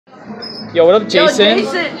Yo, what up,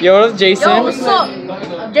 Jason? Yo, what up, Jason? Yo, what's up?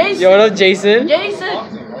 Jason. Yo, what up, Jason?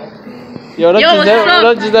 Yo, what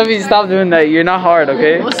up, Giuseppe? Stop doing that. You're not hard,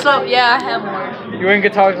 okay? What's up? Yeah, I have more. You in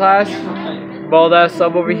guitar class? Bald ass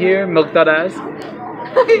sub over here. Milk that ass.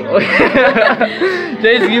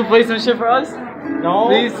 Jason, can you play some shit for us? No.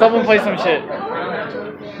 Please, someone play some shit.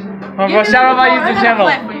 Come on, bro. Shout out my YouTube channel.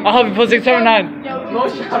 I'll help you put 679. No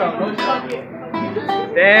shout out. No shout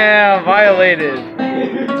out. Damn, violated.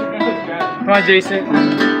 Come on, Jason.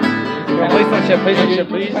 Play some shit,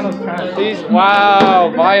 please. Please. Wow,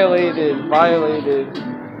 violated.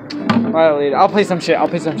 I'll play some shit.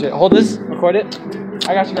 Hold this, record it.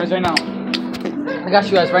 I got you guys right now.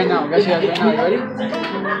 You ready?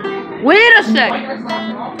 Wait a sec.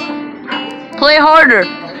 Play harder.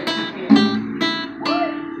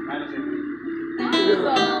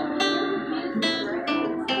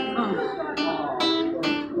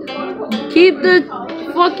 Keep the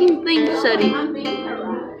fucking thing steady.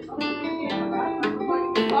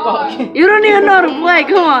 You don't even know how to play,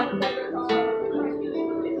 come on.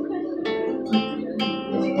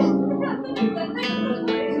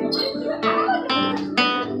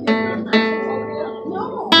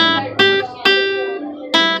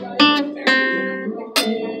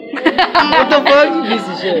 What the fuck, you piece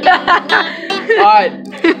of shit? Alright,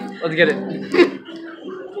 let's get it.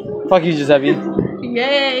 Fuck you, Giuseppe.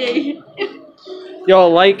 Yay. Yo,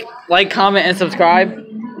 like, comment, and subscribe.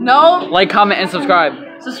 No. Like, comment, and subscribe.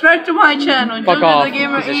 Subscribe to my channel. Fuck off. The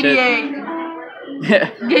Gamer 88.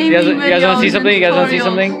 You guys want to see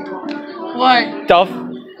something? What? Duff.